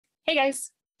Hey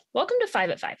guys, welcome to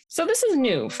 5 at 5. So this is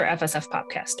new for FSF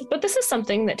PopCast, but this is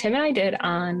something that Tim and I did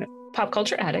on Pop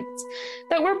Culture Addicts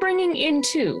that we're bringing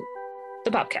into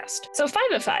the PopCast. So 5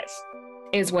 at 5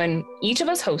 is when each of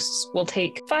us hosts will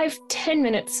take 5-10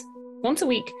 minutes once a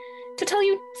week to tell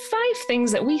you 5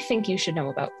 things that we think you should know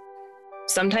about.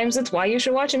 Sometimes it's why you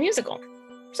should watch a musical.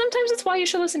 Sometimes it's why you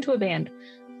should listen to a band.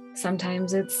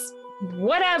 Sometimes it's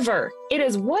whatever. It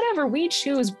is whatever we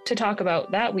choose to talk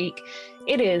about that week.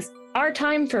 It is our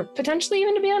time for potentially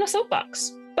even to be on a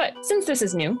soapbox. But since this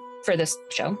is new for this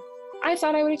show, I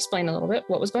thought I would explain a little bit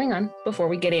what was going on before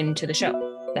we get into the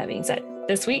show. That being said,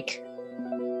 this week,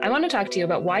 I want to talk to you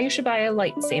about why you should buy a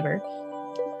lightsaber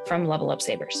from Level Up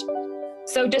Sabers.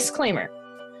 So disclaimer,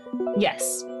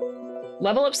 yes,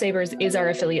 Level Up Sabers is our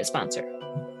affiliate sponsor.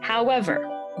 However,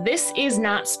 this is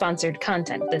not sponsored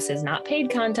content. This is not paid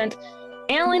content.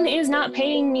 Alan is not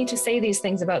paying me to say these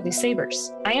things about these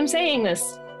sabers. I am saying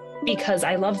this because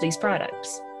I love these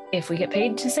products. If we get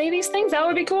paid to say these things, that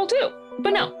would be cool too.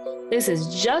 But no, this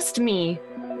is just me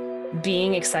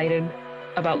being excited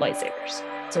about lightsabers.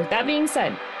 So with that being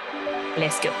said,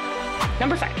 let's go.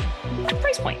 Number 5,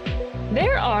 price point.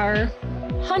 There are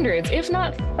hundreds, if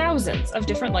not thousands, of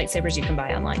different lightsabers you can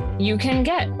buy online. You can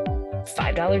get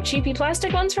 $5 cheapy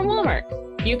plastic ones from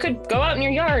Walmart. You could go out in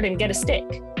your yard and get a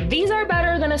stick. These are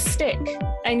better than a stick.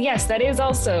 And yes, that is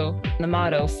also the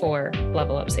motto for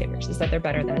Level Up Sabers, is that they're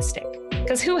better than a stick.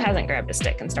 Because who hasn't grabbed a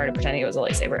stick and started pretending it was a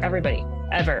lightsaber? Everybody,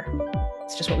 ever.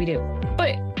 It's just what we do.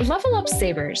 But Level Up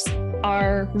Sabers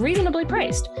are reasonably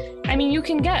priced. I mean, you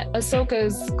can get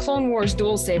Ahsoka's Clone Wars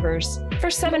dual sabers for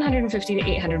 $750 to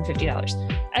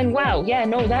 $850. And wow, yeah,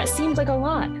 no, that seems like a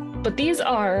lot. But these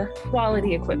are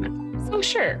quality equipment. So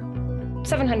sure,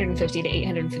 $750 to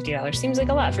 $850 seems like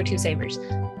a lot for 2 sabers.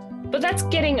 But that's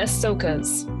getting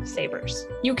Ahsoka's sabers.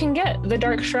 You can get the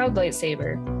Dark Shroud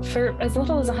lightsaber for as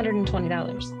little as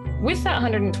 $120. With that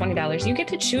 $120, you get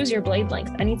to choose your blade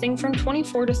length, anything from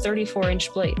 24 to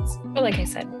 34-inch blades. But like I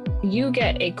said, you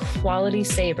get a quality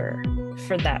saber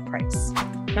for that price.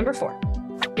 Number 4,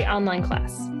 the online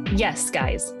class. Yes,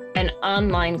 guys, an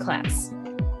online class.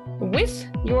 With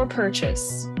your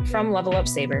purchase from Level Up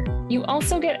Saber, you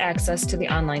also get access to the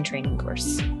online training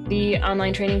course. The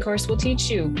online training course will teach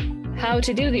you how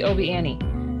to do the Obi Annie.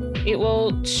 It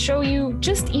will show you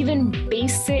just even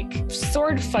basic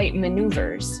sword fight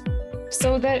maneuvers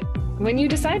so that when you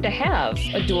decide to have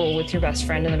a duel with your best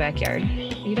friend in the backyard,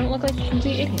 you don't look like a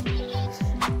complete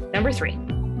idiot. Number 3,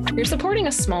 you're supporting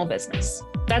a small business.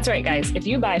 That's right, guys. If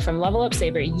you buy from Level Up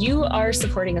Saber, you are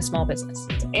supporting a small business.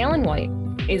 Alan White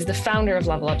is the founder of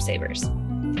Level Up Sabers.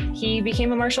 He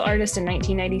became a martial artist in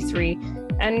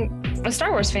 1993 and a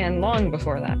Star Wars fan long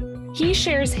before that. He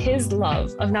shares his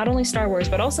love of not only Star Wars,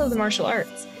 but also the martial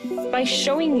arts by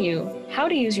showing you how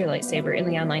to use your lightsaber in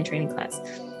the online training class.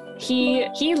 He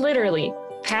literally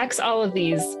packs all of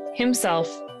these himself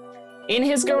in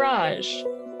his garage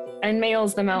and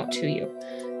mails them out to you.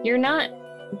 You're not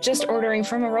just ordering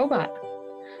from a robot.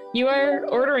 You are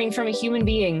ordering from a human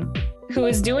being who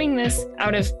is doing this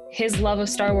out of his love of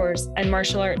Star Wars and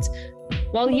martial arts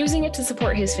while using it to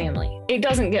support his family. It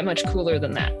doesn't get much cooler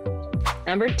than that.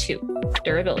 Number 2,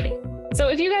 durability. So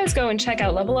if you guys go and check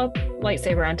out Level Up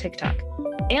Lightsaber on TikTok,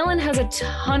 Alan has a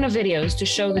ton of videos to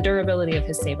show the durability of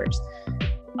his sabers.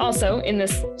 Also, in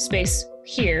this space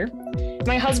here,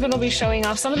 my husband will be showing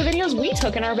off some of the videos we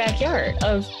took in our backyard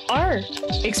of our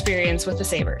experience with the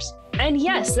sabers. And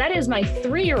yes, that is my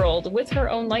 3-year-old with her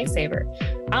own lightsaber.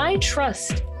 I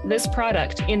trust this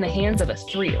product in the hands of a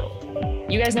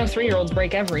 3-year-old. You guys know 3-year-olds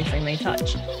break everything they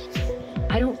touch.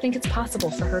 I don't think it's possible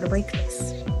for her to break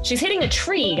this. She's hitting a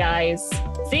tree, guys.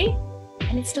 See?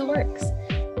 And it still works.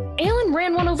 Alan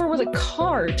ran one over with a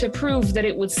car to prove that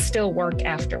it would still work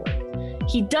afterward.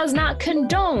 He does not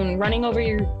condone running over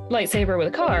your lightsaber with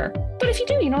a car, but if you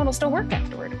do, you know it'll still work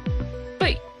afterward.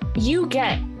 But you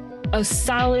get a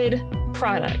solid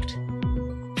product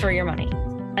for your money,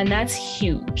 and that's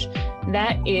huge.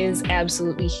 That is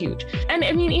absolutely huge. And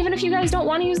I mean, even if you guys don't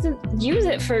want to use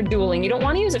it for dueling, you don't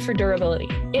want to use it for durability,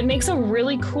 it makes a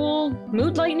really cool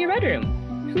mood light in your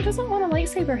bedroom. Who doesn't want a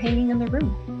lightsaber hanging in the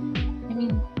room? I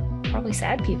mean, probably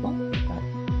sad people, but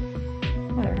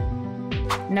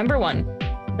whatever. Number 1,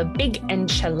 the big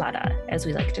enchilada, as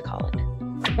we like to call it.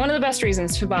 One of the best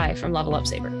reasons to buy from Level Up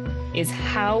Saber is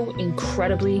how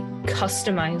incredibly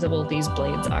customizable these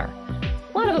blades are.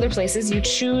 A lot of other places, you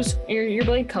choose your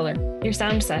blade color, your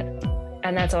sound set,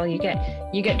 and that's all you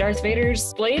get. You get Darth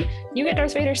Vader's blade, you get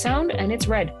Darth Vader's sound, and it's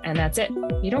red, and that's it.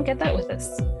 You don't get that with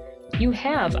this. You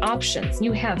have options.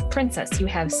 You have Princess, you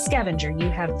have Scavenger, you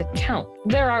have the Count.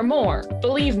 There are more.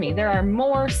 Believe me, there are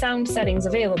more sound settings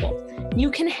available.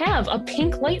 You can have a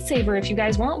pink lightsaber if you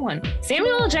guys want one.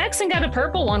 Samuel L. Jackson got a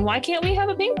purple one. Why can't we have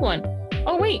a pink one?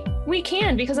 Oh wait, we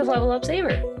can because of Level Up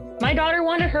Saber. My daughter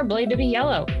wanted her blade to be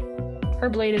yellow. Her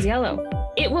blade is yellow.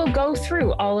 It will go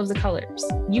through all of the colors.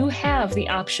 You have the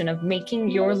option of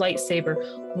making your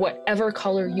lightsaber whatever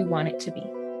color you want it to be.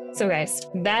 So guys,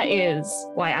 that is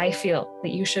why I feel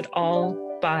that you should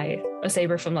all buy a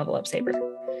saber from Level Up Saber.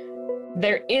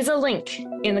 There is a link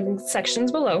in the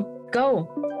sections below.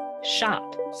 Go,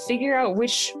 shop, figure out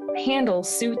which handle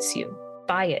suits you.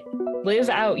 Buy it. Live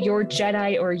out your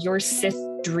Jedi or your Sith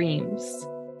dreams.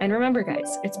 And remember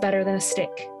guys, it's better than a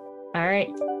stick. All right.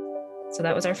 So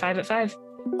that was our 5 at 5.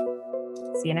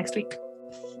 See you next week.